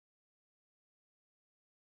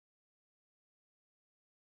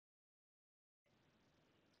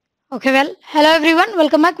Okay, well, hello everyone.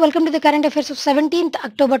 Welcome back. Welcome to the current affairs of 17th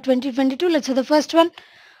October 2022. Let's see the first one.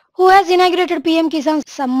 Who has inaugurated PM Kisan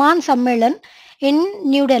Samman Sammelan in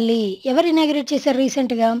New Delhi? ఎవరు inaugurate చేశారు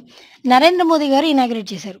రీసెంట్గా? నరేంద్ర మోదీ గారు inaugurate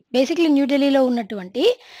చేశారు. Basically న్యూఢిల్లీలో ఉన్నటువంటి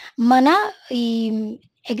మన ఈ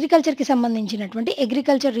అగ్రికల్చర్కి సంబంధించినటువంటి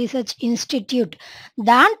అగ్రికల్చర్ రీసెర్చ్ ఇన్స్టిట్యూట్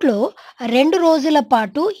దాంట్లో 2 రోజుల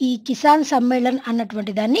పాటు ఈ కిసాన్ సమ్మేళన్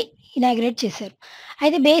అన్నటువంటి దాన్ని ఇనాగ్రేట్ చేశారు.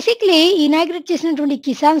 అయితే బేసిక్లీ ఇనాగ్రేట్ చేసినటువంటి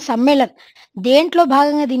కిసాన్ సమ్మేళన్ దేంట్లో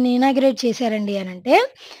భాగంగా దీన్ని ఇనాగ్రేట్ చేశారండి అని అంటే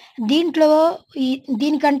దీంట్లో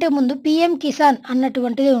దీనికంటే ముందు పిఎం కిసాన్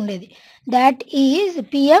అన్నటువంటిది ఉండేది. దాట్ ఈజ్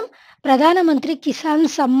పిఎం ప్రధానమంత్రి కిసాన్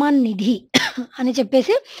సమ్మాన్ నిధి అని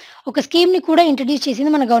చెప్పేసి ఒక స్కీమ్ని కూడా ఇంట్రడ్యూస్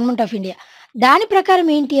చేసింది మన గవర్నమెంట్ ఆఫ్ ఇండియా. దాని ప్రకారం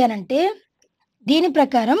ఏంటి అని అంటే దీని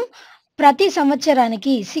ప్రకారం ప్రతి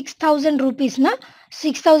సంవత్సరానికి 6,000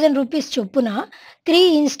 రూపీస్ చొప్పున 3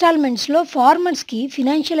 ఇన్స్టాల్మెంట్స్లో ఫార్మర్స్కి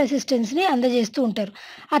ఫినాన్షియల్ అసిస్టెన్స్ని అందజేస్తూ ఉంటారు.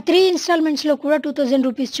 ఆ 3 ఇన్స్టాల్మెంట్స్లో కూడా 2,000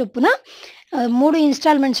 రూపీస్ చొప్పున 3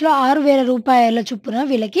 ఇన్స్టాల్మెంట్స్లో 6,000 రూపాయల చొప్పున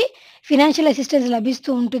వీళ్ళకి ఫినాన్షియల్ అసిస్టెన్స్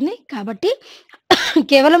లభిస్తూ ఉంటుంది. కాబట్టి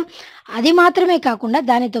కేవలం అది మాత్రమే కాకుండా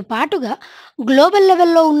దానితో పాటుగా గ్లోబల్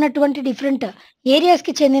లెవెల్లో ఉన్నటువంటి డిఫరెంట్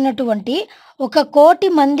ఏరియాస్కి చెందినటువంటి 1 కోటి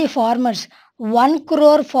మంది ఫార్మర్స్ 1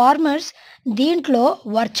 crore ఫార్మర్స్ దీంట్లో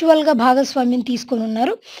వర్చువల్గా భాగస్వామ్యం తీసుకొని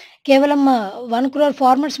ఉన్నారు. కేవలం 1 crore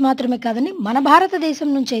ఫార్మర్స్ మాత్రమే కాదండి, మన భారతదేశం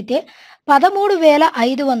నుంచి అయితే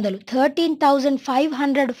 13,500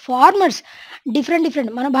 13,500 ఫార్మర్స్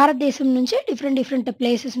డిఫరెంట్ మన భారతదేశం నుంచి డిఫరెంట్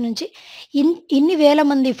ప్లేసెస్ నుంచి ఇన్ని వేల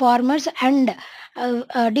మంది ఫార్మర్స్ అండ్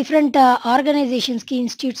డిఫరెంట్ ఆర్గనైజేషన్స్కి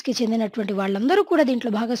ఇన్స్టిట్యూట్స్కి చెందినటువంటి వాళ్ళందరూ కూడా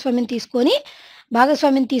దీంట్లో భాగస్వామ్యం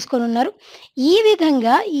తీసుకొని ఉన్నారు. ఈ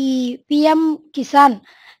విధంగా ఈ పిఎం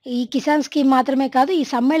కిసాన్ స్కీమ్ మాత్రమే కాదు, ఈ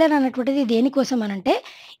సమ్మేళనం అన్నటువంటిది దేనికోసం అనంటే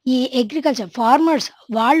ఈ అగ్రికల్చర్ ఫార్మర్స్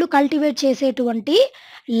వాళ్ళు కల్టివేట్ చేసేటువంటి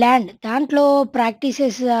ల్యాండ్ దాంట్లో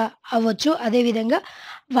ప్రాక్టీసెస్ అవ్వచ్చు, అదేవిధంగా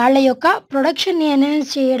వాళ్ళ యొక్క ప్రొడక్షన్ని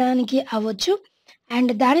ఎన్హాన్స్ చేయడానికి అవ్వచ్చు.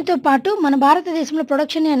 అండ్ దానితో పాటు మన భారతదేశంలో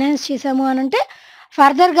ప్రొడక్షన్ని ఎన్హాన్స్ చేసాము అనంటే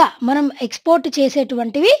ఫర్దర్గా మనం ఎక్స్పోర్ట్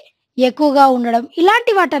చేసేటువంటివి ఎక్కువగా ఉండడం,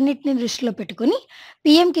 ఇలాంటి వాటన్నిటిని దృష్టిలో పెట్టుకుని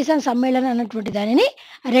పిఎం కిసాన్ సమ్మేళనం అన్నటువంటి దానిని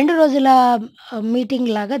 2 రోజుల మీటింగ్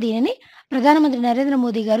లాగా దీనిని ప్రధానమంత్రి నరేంద్ర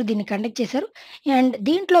మోదీ గారు దీన్ని కండక్ట్ చేశారు. అండ్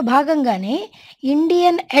దీంట్లో భాగంగానే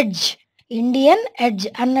ఇండియన్ ఎడ్జ్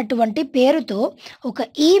అన్నటువంటి పేరుతో ఒక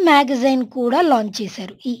మ్యాగజైన్ కూడా లాంచ్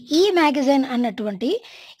చేశారు. ఈ మ్యాగజైన్ అన్నటువంటి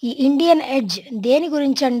ఈ ఇండియన్ ఎడ్జ్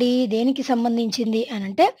దేనికి సంబంధించింది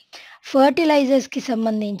అనంటే ఫర్టిలైజర్స్కి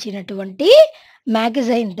సంబంధించినటువంటి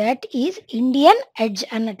magazine. That is Indian edge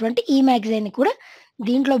అన్నటువంటి ఈ మ్యాగజైన్ కూడా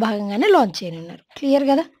దీంట్లో భాగంగానే లాంచ్ చేయనున్నారు. క్లియర్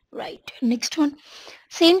కదా? Right. Next one.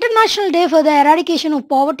 International day for the eradication of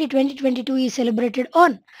poverty 2022 is celebrated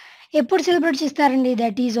on. ఎప్పుడు సెలబ్రేట్ చేస్తారండి?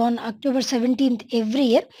 That is on October 17th every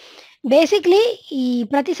year. Basically ఈ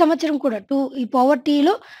ప్రతి సంవత్సరం కూడా ఈ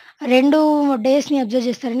పావర్టీలో 2 డేస్ని అబ్జర్వ్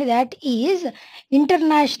చేస్తారండి. That is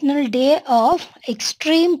international day of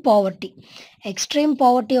extreme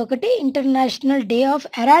poverty ఒకటి, international day of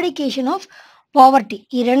eradication of poverty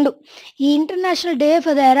ఈ 2. ఈ international day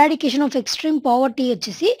for the eradication of extreme poverty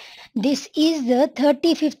వచ్చేసి this is the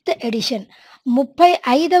 35th edition,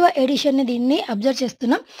 35వ ఎడిషన్ని దీన్ని అబ్జర్వ్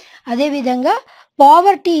చేస్తున్నాం. అదేవిధంగా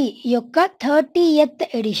పావర్టీ యొక్క 30th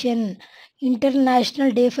edition,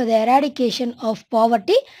 international day for the eradication of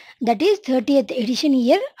poverty that is 30th edition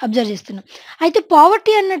year observe చేస్తున్నాం. అయితే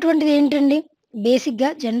poverty అన్నటువంటిది ఏంటండి?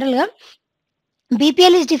 బేసిక్గా జనరల్గా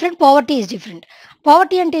BPL is different, poverty is different.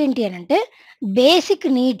 Poverty అంటే ఏంటి అని అంటే బేసిక్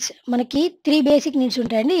నీడ్స్, మనకి 3 బేసిక్ నీడ్స్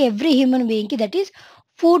ఉంటాయండి every human బీయింగ్కి. That is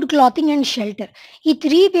food, clothing and shelter. ఈ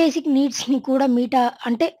 3 బేసిక్ నీడ్స్ని కూడా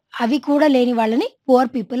అంటే అవి కూడా లేని వాళ్ళని పువర్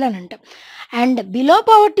పీపుల్ అని అంటాం. అండ్ బిలో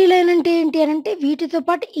పావర్టీ లైన్ అంటే ఏంటి అని అంటే వీటితో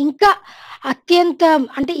పాటు ఇంకా అత్యంత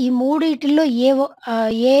అంటే ఈ 3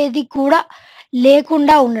 ఏది కూడా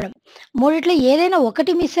లేకుండా ఉండడం, 3 ఏదైనా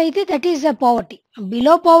ఒకటి మిస్ అయితే that is the poverty.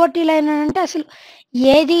 Below poverty line అని అంటే అసలు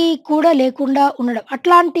ఏది కూడా లేకుండా ఉండడం.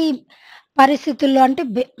 అట్లాంటి పరిస్థితుల్లో అంటే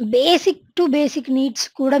బేసిక్ నీడ్స్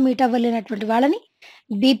కూడా మీట్ అవ్వలేనటువంటి వాళ్ళని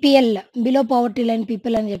BPL, below poverty line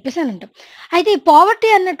people అని చెప్పేసి అని అంటాం. అయితే ఈ పావర్టీ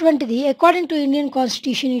అన్నటువంటిది according to Indian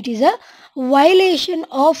constitution it is a violation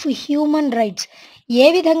of human rights. ఏ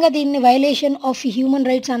విధంగా దీన్ని వైలేషన్ ఆఫ్ హ్యూమన్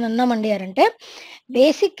రైట్స్ అని అన్నామండి అంటే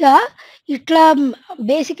బేసిక్గా ఇట్లా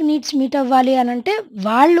బేసిక్ నీడ్స్ మీట్ అవ్వాలి అని అంటే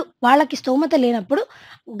వాళ్ళకి స్తోమత లేనప్పుడు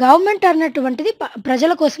గవర్నమెంట్ అన్నటువంటిది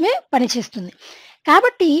ప్రజల కోసమే పనిచేస్తుంది.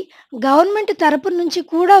 కాబట్టి గవర్నమెంట్ తరపు నుంచి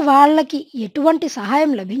కూడా వాళ్ళకి ఎటువంటి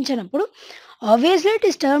సహాయం లభించినప్పుడు obviously it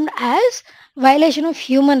is termed as violation of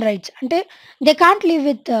human rights. అంటే they can't live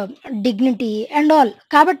with dignity and all.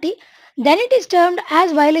 కాబట్టి then it is termed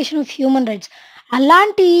as violation of human rights.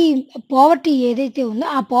 అలాంటి పావర్టీ ఏదైతే ఉందో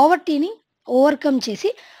ఆ పావర్టీని ఓవర్‌కమ్ చేసి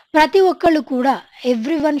ప్రతి ఒక్కళ్ళు కూడా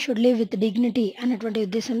everyone should live with dignity అన్నటువంటి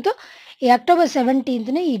ఉద్దేశంతో ఈ అక్టోబర్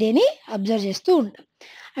 17థ్‌ని ఈ డేని అబ్జర్వ్ చేస్తూ ఉంటాం.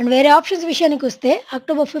 అండ్ వేరే ఆప్షన్స్ విషయానికొస్తే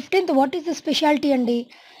October 15థ్ what is the speciality అండి?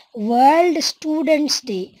 World students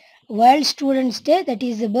day. World students day that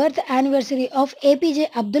is the birth anniversary of APJ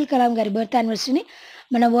Abdul Kalam గారి బర్త్ యానివర్సరీని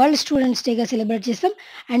మన వరల్డ్ స్టూడెంట్స్ డేగా సెలబ్రేట్ చేస్తాం.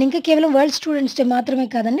 అండ్ ఇంకా కేవలం వరల్డ్ స్టూడెంట్స్ డే మాత్రమే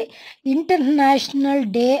కాదండి, international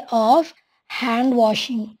day of hand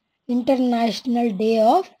washing. International day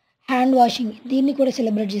of hand washing దీన్ని కూడా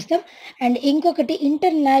సెలబ్రేట్ చేస్తాం. అండ్ ఇంకొకటి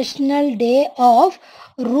international day of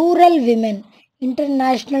rural women.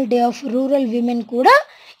 International day of rural women కూడా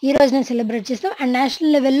ఈ రోజున సెలబ్రేట్ చేస్తాం. అండ్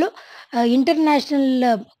నేషనల్ లెవెల్లో international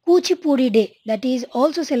Kuchipudi day that is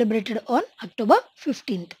also celebrated on October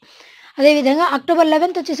 15th. అదేవిధంగా అక్టోబర్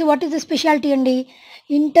 11th వచ్చేసి వాట్ ఈస్ ద స్పెషాలిటీ అండి?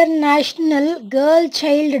 International girl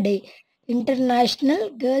child day. International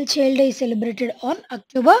girl child day celebrated on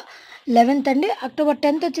October 11th అండి. October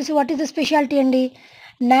 10th వచ్చేసి what is the speciality అండి?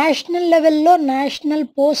 National లెవెల్లో national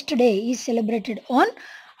post day is celebrated on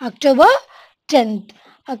October 10th.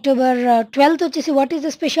 October 12th వచ్చేసి what is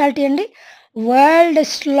the speciality అండి? World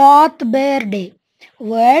sloth bear day.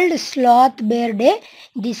 World sloth bear day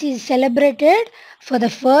this is celebrated for the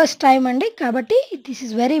first time అండి. కాబట్టి this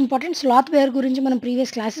is very important. Sloth bear గురించి మనం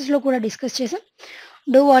previous క్లాసెస్లో కూడా discuss చేసాం.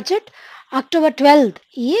 Do watch it. October 12th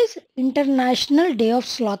is international day of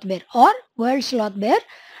sloth bear are world sloth bear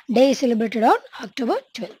day is celebrated on October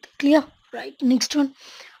 12th. Clear? Right. Next one.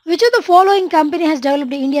 Which of the following company has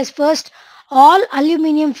developed India's first all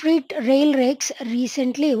aluminum freight rail rakes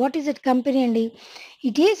recently? What is that company అండి?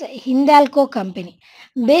 It is Hindalco company.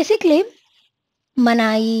 Basically మన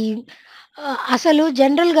ఈ అసలు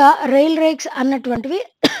జనరల్గా rail rakes అన్నటువంటివి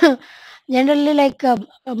generally like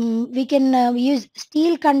we can use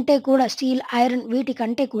steel కంటే కూడా steel iron వీటి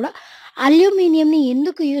కంటే కూడా అల్యూమినియంని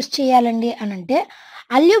ఎందుకు యూజ్ చేయాలండి అని అంటే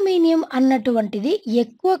అల్యూమినియం అన్నటువంటిది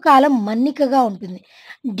ఎక్కువ కాలం మన్నికగా ఉంటుంది,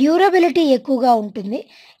 డ్యూరబిలిటీ ఎక్కువగా ఉంటుంది.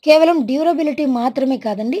 కేవలం డ్యూరబిలిటీ మాత్రమే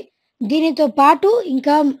కాదండి, దీనితో పాటు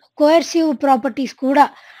ఇంకా కోయర్సివ్ ప్రాపర్టీస్ కూడా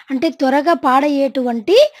అంటే త్వరగా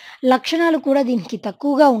పాడయ్యేటువంటి లక్షణాలు కూడా దీనికి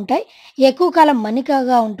తక్కువగా ఉంటాయి, ఎక్కువ కాలం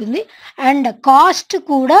మన్నికగా ఉంటుంది. అండ్ కాస్ట్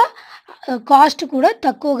కూడా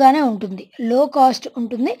తక్కువగానే ఉంటుంది, లో కాస్ట్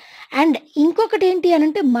ఉంటుంది. అండ్ ఇంకొకటి ఏంటి అని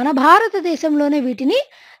అంటే మన భారతదేశంలోనే వీటిని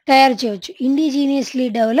తయారు చేయవచ్చు, ఇండిజీనియస్లీ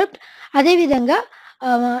డెవలప్డ్. అదేవిధంగా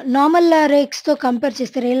నార్మల్ రేక్స్తో కంపేర్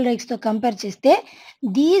చేస్తే రైల్ రేక్స్తో కంపేర్ చేస్తే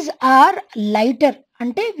దీస్ ఆర్ లైటర్.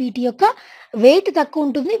 అంటే వీటి యొక్క వెయిట్ తక్కువ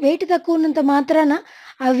ఉంటుంది. వెయిట్ తక్కువ ఉన్నంత మాత్రాన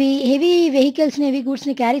అవి హెవీ వెహికల్స్ని హెవీ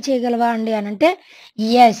గూడ్స్ని క్యారీ చేయగలవా అండి అని అంటే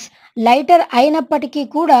ఎస్, లైటర్ అయినప్పటికీ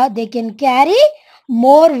కూడా they can carry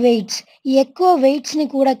more weights. ఎక్కువ వెయిట్స్ని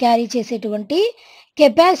కూడా క్యారీ చేసేటువంటి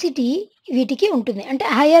కెపాసిటీ వీటికి ఉంటుంది. అంటే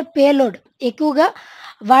హయ్యర్ పేలోడ్, ఎక్కువగా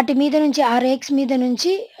వాటి మీద నుంచి ఆ రేక్స్ మీద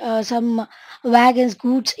నుంచి సమ్ వ్యాగన్స్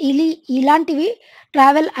గూడ్స్ ఇలాంటివి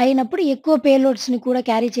ట్రావెల్ అయినప్పుడు ఎక్కువ పేలోడ్స్ని కూడా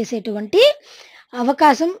క్యారీ చేసేటువంటి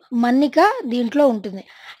అవకాశం మన్నిక దీంట్లో ఉంటుంది.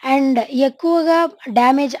 అండ్ ఎక్కువగా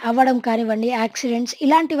డ్యామేజ్ అవ్వడం కానివ్వండి, యాక్సిడెంట్స్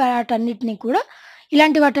ఇలాంటి వాటన్నిటిని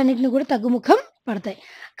కూడా తగ్గుముఖం పడతాయి.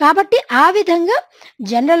 కాబట్టి ఆ విధంగా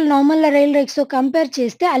జనరల్ నార్మల్ రైల్ రేక్స్తో కంపేర్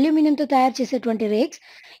చేస్తే అల్యూమినియంతో తయారు చేసేటువంటి రేక్స్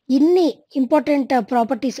ఇన్ని ఇంపార్టెంట్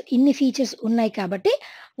ప్రాపర్టీస్, ఇన్ని ఫీచర్స్ ఉన్నాయి. కాబట్టి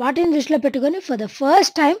వాటిని దృష్టిలో పెట్టుకొని ఫర్ ద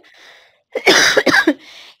ఫస్ట్ టైం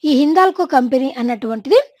ఈ హిందాల్కో కంపెనీ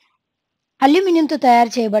అన్నటువంటిది అల్యూమినియంతో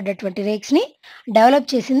తయారు చేయబడ్డటువంటి రేక్స్ని డెవలప్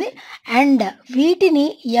చేసింది. అండ్ వీటిని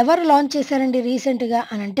ఎవరు లాంచ్ చేశారండి రీసెంట్గా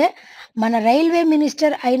అని అంటే మన రైల్వే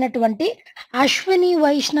మినిస్టర్ అయినటువంటి అశ్విని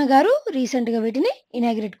వైష్ణవ్ గారు రీసెంట్గా వీటిని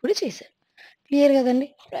ఇనాగ్రేట్ కూడా చేశారు. క్లియర్ కదండి?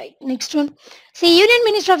 Right. Next one. Union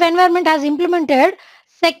minister of environment has implemented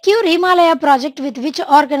secure Himalaya project with which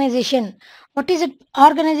organisation? What is it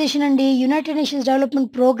organisation అండి? United nations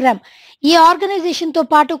development programme. ఈ ఆర్గనైజేషన్తో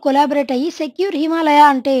పాటు కొలాబరేట్ అయ్యి సెక్యూర్ హిమాలయ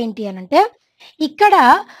అంటే ఏంటి అని అంటే ఇక్కడ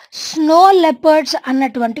స్నో లెపర్డ్స్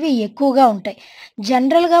అన్నటువంటివి ఎక్కువగా ఉంటాయి.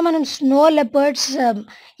 జనరల్గా మనం స్నో లెపర్డ్స్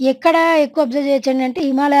ఎక్కడ ఎక్కువ అబ్జర్వ్ చేయొచ్చండి అంటే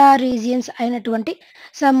హిమాలయ రీజియన్స్ అయినటువంటి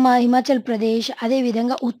సమ్ హిమాచల్ ప్రదేశ్,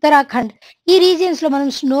 అదేవిధంగా ఉత్తరాఖండ్ ఈ రీజియన్స్లో మనం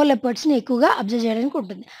స్నో లెపర్డ్స్ని ఎక్కువగా అబ్జర్వ్ చేయడానికి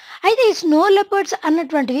ఉంటుంది. అయితే ఈ స్నో లెపర్డ్స్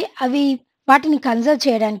అన్నటువంటివి వాటిని కన్జర్వ్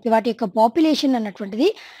చేయడానికి వాటి యొక్క పాపులేషన్ అన్నటువంటిది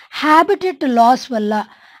హ్యాబిటెట్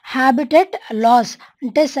లాస్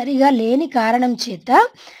అంటే సరిగా లేని కారణం చేత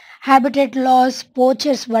హ్యాబిటెట్ లాస్,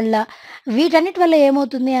 పోచర్స్ వల్ల వీటన్నిటి వల్ల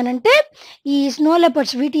ఏమవుతుంది అని అంటే ఈ స్నో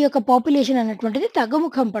లెపర్డ్స్ వీటి యొక్క పాపులేషన్ అన్నటువంటిది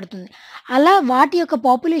తగ్గుముఖం పడుతుంది. అలా వాటి యొక్క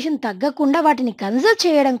పాపులేషన్ తగ్గకుండా వాటిని కన్జర్వ్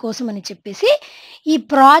చేయడం కోసం అని చెప్పేసి ఈ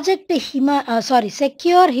ప్రాజెక్ట్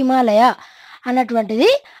సెక్యూర్ హిమాలయ అన్నటువంటిది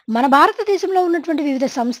మన భారతదేశంలో ఉన్నటువంటి వివిధ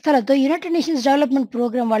సంస్థలతో యునైటెడ్ నేషన్స్ డెవలప్మెంట్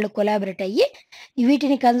ప్రోగ్రామ్ వాళ్ళు కొలాబరేట్ అయ్యి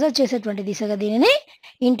వీటిని కన్జర్వ్ చేసేటువంటి దిశగా దీనిని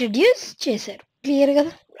ఇంట్రడ్యూస్ చేశారు. క్లియర్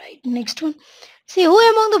కదా? Right. Next one. See, who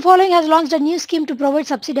among the following has launched a new scheme to provide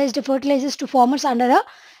subsidized fertilizers to farmers under a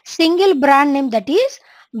single brand name, that is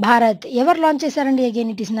Bharat? ఎవరు launch చేశారండి?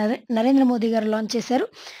 Again it is Narendra Modi గారు launch చేశారు.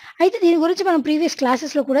 అయితే దీని గురించి మనం previous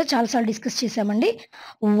క్లాసెస్లో కూడా చాలాసార్లు డిస్కస్ చేశామండి.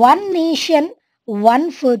 One nation one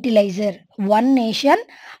fertiliser, one nation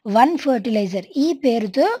one fertiliser ఈ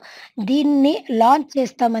పేరుతో దీన్ని లాంచ్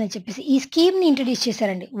చేస్తామని చెప్పేసి ఈ స్కీమ్ని ఇంట్రడ్యూస్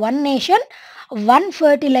చేశారండి. One nation one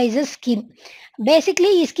fertiliser scheme.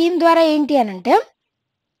 Basically ఈ స్కీమ్ ద్వారా ఏంటి అని అంటే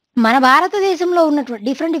మన భారతదేశంలో ఉన్నటువంటి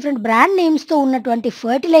డిఫరెంట్ బ్రాండ్ నేమ్స్తో ఉన్నటువంటి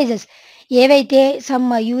ఫర్టిలైజర్స్ ఏవైతే సమ్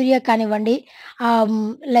యూరియా కానివ్వండి,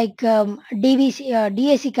 లైక్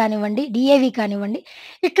డిఏసి కానివ్వండి, డిఏవి కానివ్వండి,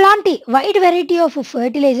 ఇట్లాంటి వైడ్ వెరైటీ ఆఫ్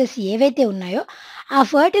ఫర్టిలైజర్స్ ఏవైతే ఉన్నాయో ఆ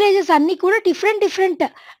ఫర్టిలైజర్స్ అన్నీ కూడా డిఫరెంట్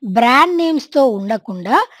బ్రాండ్ నేమ్స్తో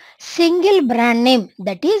ఉండకుండా single brand name,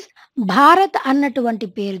 that is Bharat అన్నటువంటి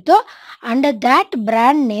పేరుతో under that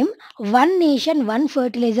brand name one nation one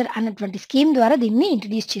fertiliser అన్నటువంటి స్కీమ్ ద్వారా దీన్ని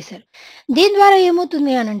ఇంట్రడ్యూస్ చేశారు. దీని ద్వారా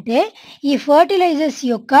ఏమవుతుంది అనంటే ఈ ఫర్టిలైజర్స్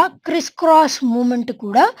యొక్క క్రిస్ క్రాస్ మూమెంట్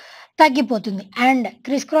కూడా తగ్గిపోతుంది. అండ్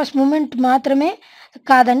క్రిస్ క్రాస్ మూమెంట్ మాత్రమే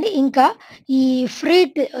కాదండి, ఇంకా ఈ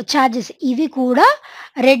ఫ్రీట్ ఛార్జెస్ ఇవి కూడా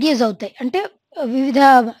రెడ్యూస్ అవుతాయి. అంటే వివిధ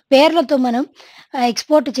పేర్లతో మనం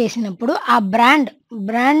ఎక్స్పోర్ట్ చేసినప్పుడు ఆ బ్రాండ్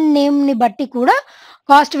నేమ్ని బట్టి కూడా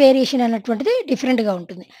కాస్ట్ వేరియేషన్ అన్నటువంటిది డిఫరెంట్గా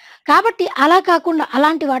ఉంటుంది. కాబట్టి అలా కాకుండా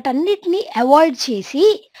అలాంటి వాటన్నిటిని అవాయిడ్ చేసి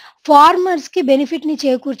ఫార్మర్స్కి బెనిఫిట్ని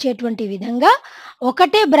చేకూర్చేటువంటి విధంగా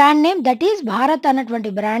ఒకటే brand name, that is Bharat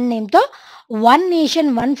అన్నటువంటి brand నేమ్తో one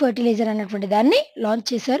nation one fertiliser అన్నటువంటి దాన్ని లాంచ్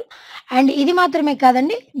చేశారు. అండ్ ఇది మాత్రమే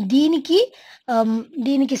కాదండి,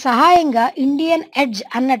 దీనికి సహాయంగా ఇండియన్ ఎడ్జ్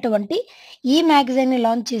అన్నటువంటి ఈ మ్యాగజైన్ని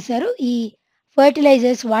లాంచ్ చేశారు. ఈ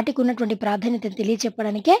ఫర్టిలైజర్స్ వాటికి ఉన్నటువంటి ప్రాధాన్యతను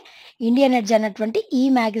తెలియచెప్పడానికే ఇండియన్ ఎడ్జ్ అన్నటువంటి ఈ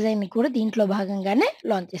మ్యాగజైన్ని కూడా దీంట్లో భాగంగానే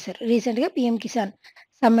లాంచ్ చేశారు. రీసెంట్గా పిఎం కిసాన్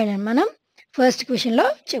సమ్మేళనం మనం ఫస్ట్ క్వశ్చన్లో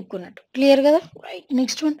చెప్పుకున్నట్టు. క్లియర్ కదా? Right.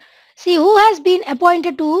 Next one. See, who has been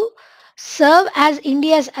appointed to serve as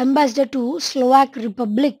India's ambassador to Slovak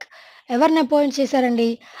Republic? ఎవరిని అపాయింట్ చేశారండి?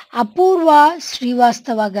 అపూర్వ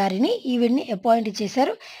శ్రీవాస్తవ గారిని ఈవిడ్ని అపాయింట్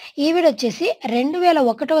చేశారు. ఈవిడ వచ్చేసి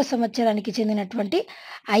 2001వ సంవత్సరానికి చెందినటువంటి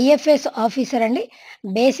ఐఎఫ్ఎస్ ఆఫీసర్ అండి.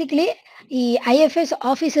 బేసిక్లీ ఈ ఐఎఫ్ఎస్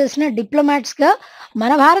ఆఫీసర్స్ని డిప్లొమాట్స్గా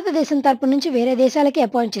మన భారతదేశం తరపు నుంచి వేరే దేశాలకి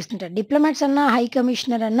అపాయింట్ చేస్తుంటారు. డిప్లొమాట్స్ అన్నా, హై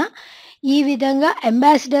కమిషనర్ అన్నా, ఈ విధంగా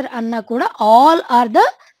అంబాసిడర్ అన్నా కూడా ఆల్ ఆర్ ద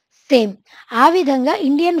సేమ్. ఆ విధంగా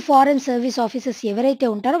ఇండియన్ ఫారెన్ సర్వీస్ ఆఫీసర్స్ ఎవరైతే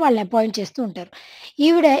ఉంటారో వాళ్ళని అపాయింట్ చేస్తూ ఉంటారు.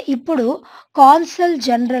 ఈవిడ ఇప్పుడు కాన్సల్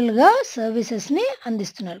జనరల్గా సర్వీసెస్ని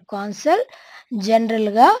అందిస్తున్నారు. కాన్సల్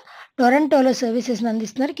జనరల్గా టొరంటోలో సర్వీసెస్ని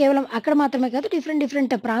అందిస్తున్నారు. కేవలం అక్కడ మాత్రమే కాదు,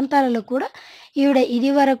 డిఫరెంట్ ప్రాంతాలలో కూడా ఈవిడ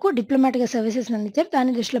ఇది వరకు డిప్లొమాటిక్గా సర్వీసెస్ని అందించారు.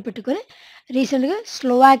 దాన్ని దృష్టిలో పెట్టుకొని రీసెంట్గా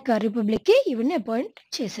స్లోవాక్ రిపబ్లిక్కి ఈవిడ్ని అపాయింట్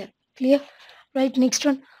చేశారు. Clear? Right. Next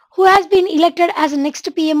one. Who has been elected as next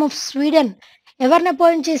PM of Sweden? ఎవరిని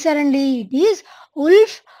అపాయింట్ చేశారండి? ఇట్ ఈస్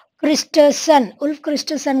ఉల్ఫ్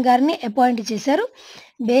క్రిస్టర్సన్ గారిని అపాయింట్ చేశారు.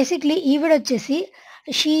 బేసిక్లీ ఈవిడ వచ్చేసి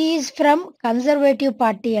she is from conservative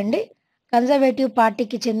party అండి. కన్జర్వేటివ్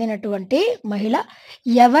పార్టీకి చెందినటువంటి మహిళ.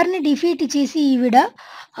 ఎవరిని డిఫీట్ చేసి ఈవిడ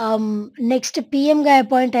నెక్స్ట్ పిఎంగా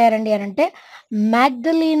అపాయింట్ అయ్యారండి అని అంటే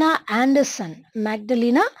మ్యాగ్డలీనా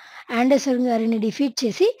ఆండర్సన్ గారిని డిఫీట్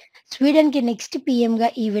చేసి స్వీడన్కి నెక్స్ట్ పిఎంగా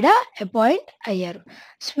ఈవిడ అపాయింట్ అయ్యారు.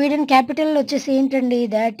 స్వీడన్ క్యాపిటల్ వచ్చేసి ఏంటండి?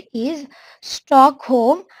 That is stock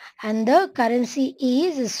home and the currency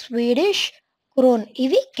is Swedish crown.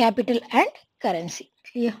 ఇవి capital and currency.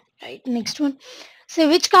 Clear? Right. Next one. So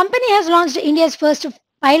which company has launched India's first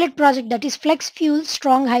pilot project, that is flex fuel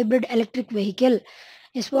strong hybrid electric vehicle?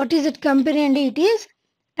 What is it company అండి? It is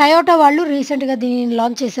Toyota వాళ్ళు రీసెంట్గా దీన్ని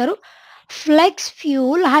launch చేశారు. Flex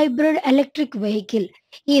fuel hybrid electric vehicle.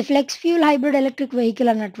 ఈ flex fuel hybrid electric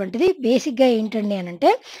vehicle అన్నటువంటిది బేసిక్గా ఏంటండి అని అంటే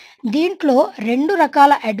దీంట్లో 2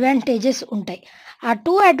 రకాల అడ్వాంటేజెస్ ఉంటాయి. ఆ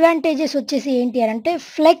 2 అడ్వాంటేజెస్ వచ్చేసి ఏంటి అని అంటే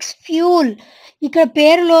ఫ్లెక్స్ ఫ్యూల్, ఇక్కడ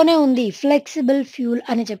పేరులోనే ఉంది ఫ్లెక్సిబుల్ ఫ్యూల్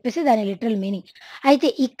అని చెప్పేసి దాని లిటరల్ మీనింగ్. అయితే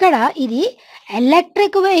ఇక్కడ ఇది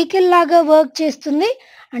ఎలక్ట్రిక్ వెహికల్ లాగా వర్క్ చేస్తుంది,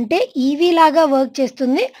 అంటే ఈవీ లాగా వర్క్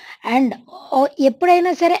చేస్తుంది. అండ్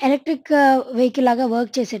ఎప్పుడైనా సరే ఎలక్ట్రిక్ వెహికల్ లాగా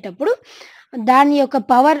వర్క్ చేసేటప్పుడు దాని యొక్క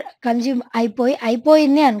పవర్ కన్జ్యూమ్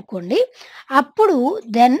అయిపోయింది అనుకోండి, అప్పుడు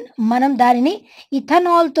దెన్ మనం దానిని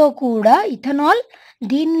ఇథనాల్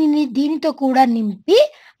దీనితో కూడా నింపి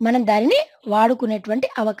మనం దానిని వాడుకునేటువంటి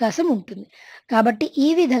అవకాశం ఉంటుంది. కాబట్టి ఈ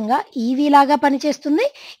విధంగా ఈవీ లాగా పనిచేస్తుంది.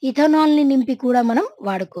 ఇథనాల్‌ని నింపి కూడా మనం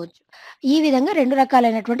వాడుకోవచ్చు. ఈ విధంగా 2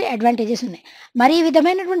 రకాలైనటువంటి అడ్వాంటేజెస్ ఉన్నాయి. మరి ఈ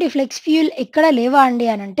విధమైనటువంటి ఫ్లెక్స్ ఫ్యూయల్ ఎక్కడ లేవా అండి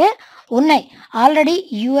అనంటే ఉన్నాయి. ఆల్రెడీ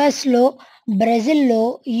యూఎస్‌లో, బ్రెజిల్‌లో,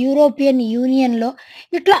 యూరోపియన్ యూనియన్‌లో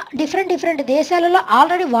ఇట్లా డిఫరెంట్ దేశాలలో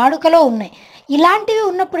ఆల్రెడీ వాడుకలో ఉన్నాయి. ఇలాంటివి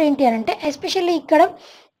ఉన్నప్పుడు ఏంటి అనంటే ఎస్పెషల్లీ ఇక్కడ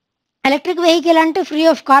ఎలక్ట్రిక్ వెహికల్ అంటే free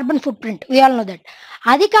of carbon foot print. We all know that.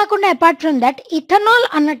 అది కాకుండా అపార్ట్ ఫ్రమ్ దట్ ఇథనాల్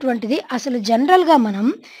అన్నటువంటిది అసలు జనరల్‌గా మనం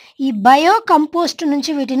ఈ బయో కంపోస్ట్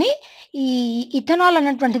నుంచి వీటిని ఈ ఇథనాల్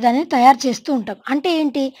అన్నటువంటి దాన్ని తయారు చేస్తూ ఉంటాం. అంటే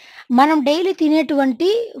ఏంటి? మనం డైలీ తినేటువంటి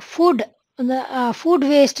ఫుడ్ ఫుడ్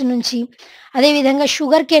వేస్ట్ నుంచి, అదేవిధంగా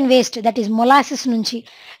sugar cane waste that is molasses నుంచి,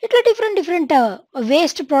 ఇట్లా డిఫరెంట్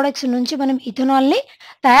వేస్ట్ ప్రొడక్ట్స్ నుంచి మనం ఇథనాల్‌ని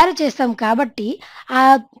తయారు చేస్తాం కాబట్టి, ఆ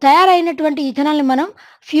తయారైనటువంటి ఇథనాల్‌ని మనం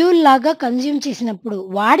ఫ్యూల్ లాగా కన్జ్యూమ్ చేసినప్పుడు,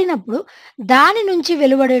 వాడినప్పుడు దాని నుంచి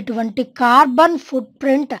వెలువడేటువంటి కార్బన్ ఫుట్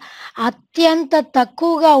ప్రింట్ అత్యంత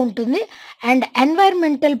తక్కువగా ఉంటుంది. అండ్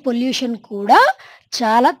ఎన్వైర్మెంటల్ పొల్యూషన్ కూడా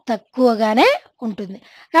చాలా తక్కువగానే ఉంటుంది.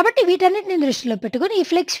 కాబట్టి వీటన్నిటిని దృష్టిలో పెట్టుకొని ఈ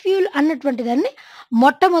ఫ్లెక్స్ ఫ్యూల్ అన్నటువంటి దాన్ని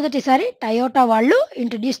మొట్టమొదటిసారి టయోటా వాళ్ళు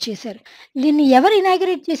ఇంట్రొడ్యూస్ చేశారు. దీన్ని ఎవరు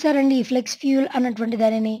ఇనాగరేట్ చేశారండి ఈ ఫ్లెక్స్ ఫ్యూల్ అన్నటువంటి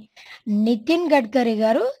దానిని? నితిన్ గడ్కరీ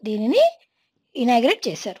గారు దీనిని ఇనాగరేట్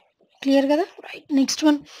చేశారు. క్లియర్ కదా? Right. Next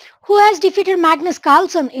one. Who has defeated Magnus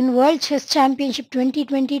Carlsen in world chess championship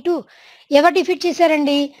 2022? ఎవరు డిఫీట్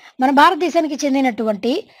చేశారండి? మన భారతదేశానికి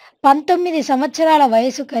చెందినటువంటి 19 సంవత్సరాల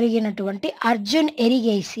వయసు కలిగినటువంటి అర్జున్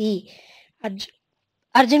ఎరిగేసి.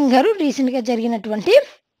 అర్జున్ గారు రీసెంట్‌గా జరిగినటువంటి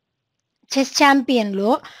చెస్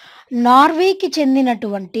ఛాంపియన్‌లో నార్వేకి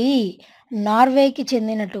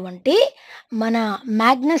చెందినటువంటి మన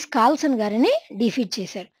మాగ్నస్ కార్ల్సన్ గారిని డిఫీట్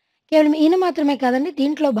చేశారు. కేవలం ఈయన మాత్రమే కాదండి.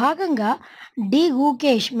 దీంట్లో భాగంగా డి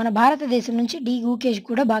గూకేష్, మన భారతదేశం నుంచి డి గూకేష్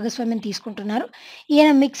కూడా భాగస్వామ్యం తీసుకుంటున్నారు.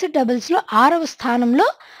 ఈయన మిక్స్డ్ డబుల్స్‌లో 6వ స్థానంలో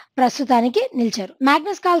ప్రస్తుతానికి నిలిచారు.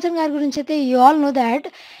 మాగ్నస్ కార్ల్సన్ గారి గురించి అయితే యూ ఆల్ నో దాట్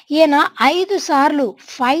ఈయన 5 సార్లు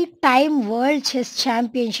 5 టైమ్ వరల్డ్ చెస్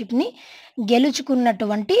ఛాంపియన్‌షిప్‌ని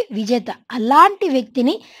గెలుచుకున్నటువంటి విజేత. అలాంటి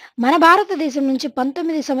వ్యక్తిని మన భారతదేశం నుంచి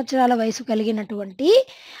 19 సంవత్సరాల వయసు కలిగినటువంటి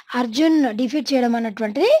అర్జున్ డిఫీట్ చేయడం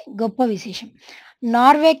అన్నటువంటిది గొప్ప విశేషం.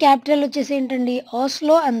 నార్వే క్యాపిటల్ వచ్చేసి ఏంటండి?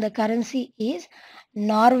 ఆస్లో and the currency is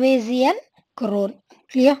Norwegian crown.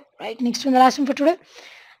 Clear? Right. Next one, the last one for today.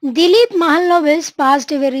 Dilip Mahalanobis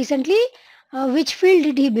passed away recently. Which field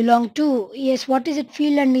did he belong to? Yes, what is it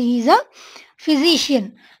field? And he is a physician.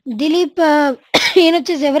 Dilip ఈయన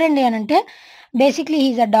వచ్చేసి ఎవరండి అనంటే basically he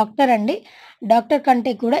is a doctor అండి. Doctor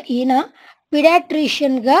కంటే కూడా ఈయన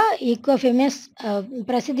పిడియాట్రిషియన్‌గా ఎక్కువ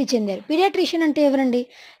ప్రసిద్ధి చెందారు. పిడియాట్రిషియన్ అంటే ఎవరండి?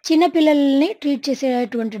 చిన్న పిల్లల్ని ట్రీట్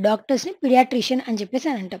చేసేటువంటి డాక్టర్స్‌ని పిడియాట్రిషియన్ అని చెప్పేసి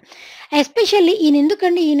అని అంటాం. ఎస్పెషల్లీ ఈయన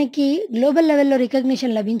ఎందుకండి ఈయనకి గ్లోబల్ లెవెల్‌లో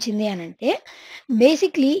రికగ్నిషన్ లభించింది అనంటే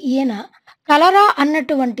బేసిక్లీ ఈయన కలరా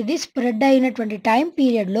అన్నటువంటిది స్ప్రెడ్ అయినటువంటి టైం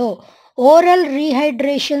పీరియడ్‌లో ఓరల్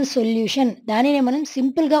రీహైడ్రేషన్ సొల్యూషన్, దానినే మనం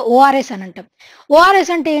సింపుల్‌గా ఓఆర్ఎస్ అని అంటాం.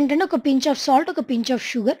 ఓఆర్ఎస్ అంటే ఏంటంటే ఒక పించ్ ఆఫ్ సాల్ట్, ఒక పించ్ ఆఫ్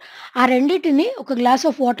షుగర్, ఆ రెండిటిని ఒక గ్లాస్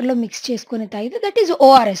ఆఫ్ వాటర్‌లో మిక్స్ చేసుకొని తాగితే దట్ ఈజ్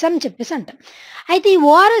ఓఆర్ఎస్ అని చెప్పేసి అంటాం. అయితే ఈ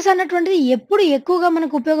ఓఆర్ఎస్ అన్నటువంటిది ఎప్పుడు ఎక్కువగా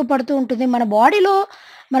మనకు ఉపయోగపడుతూ ఉంటుంది? మన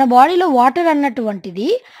బాడీలో వాటర్ అన్నటువంటిది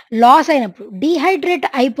లాస్ అయినప్పుడు, డీహైడ్రేట్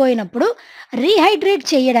అయిపోయినప్పుడు రీహైడ్రేట్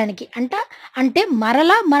చేయడానికి అంటే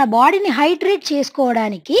మరలా మన బాడీని హైడ్రేట్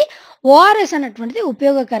చేసుకోవడానికి ఓఆర్ఎస్ అన్నటువంటిది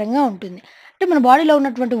ఉపయోగకరంగా ఉంటుంది. అంటే మన బాడీలో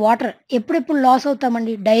ఉన్నటువంటి వాటర్ ఎప్పుడెప్పుడు లాస్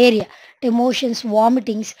అవుతామండి? డయేరియా అంటే మోషన్స్,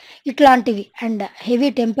 వామిటింగ్స్ ఇట్లాంటివి అండ్ హెవీ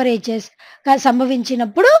టెంపరేచర్స్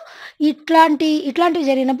సంభవించినప్పుడు ఇట్లాంటివి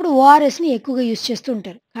జరిగినప్పుడు ఓఆర్ఎస్‌ని ఎక్కువగా యూజ్ చేస్తూ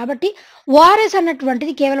ఉంటారు. కాబట్టి ఓఆర్ఎస్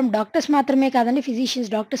అన్నటువంటిది కేవలం డాక్టర్స్ మాత్రమే కాదండి,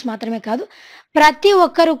 ఫిజిషియన్స్, డాక్టర్స్ మాత్రమే కాదు, ప్రతి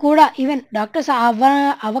ఒక్కరు కూడా ఈవెన్ డాక్టర్స్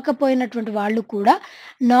అవ్వకపోయినటువంటి వాళ్ళు కూడా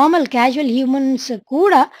నార్మల్ క్యాజువల్ హ్యూమన్స్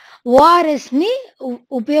కూడా ఓఆర్ఎస్‌ని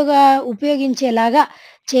ఉపయోగించేలాగా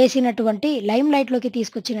చేసినటువంటి లైమ్ లైట్‌లోకి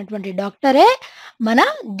తీసుకొచ్చినటువంటి డాక్టరే మన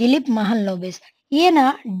దిలీప్ మహల్నోబిస్. ఈయన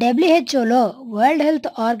డబ్ల్యూహెచ్ఓలో, వరల్డ్ హెల్త్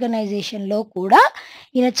ఆర్గనైజేషన్‌లో కూడా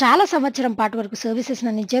ఈయన చాలా సంవత్సరం పాటు వరకు సర్వీసెస్‌ని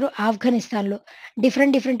అందించారు. ఆఫ్ఘనిస్తాన్‌లో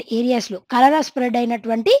డిఫరెంట్ ఏరియాస్‌లో కలరా స్ప్రెడ్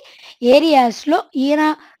అయినటువంటి ఏరియాస్‌లో ఈయన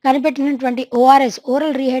కనిపెట్టినటువంటి ఓఆర్ఎస్,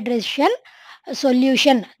 ఓరల్ రీహైడ్రేషన్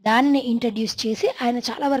సొల్యూషన్, దానిని ఇంట్రడ్యూస్ చేసి ఆయన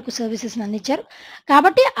చాలా వరకు సర్వీసెస్‌ని అందించారు.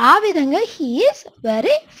 కాబట్టి ఆ విధంగా he is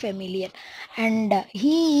very familiar and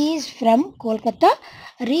he is from Kolkata.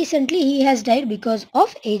 Recently he has died because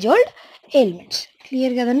of age old ailments. Clear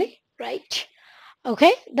kadandi? Right.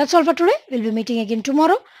 Okay, that's all for today. We'll be meeting again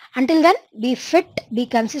tomorrow. Until then, be fit, be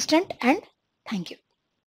consistent, and thank you.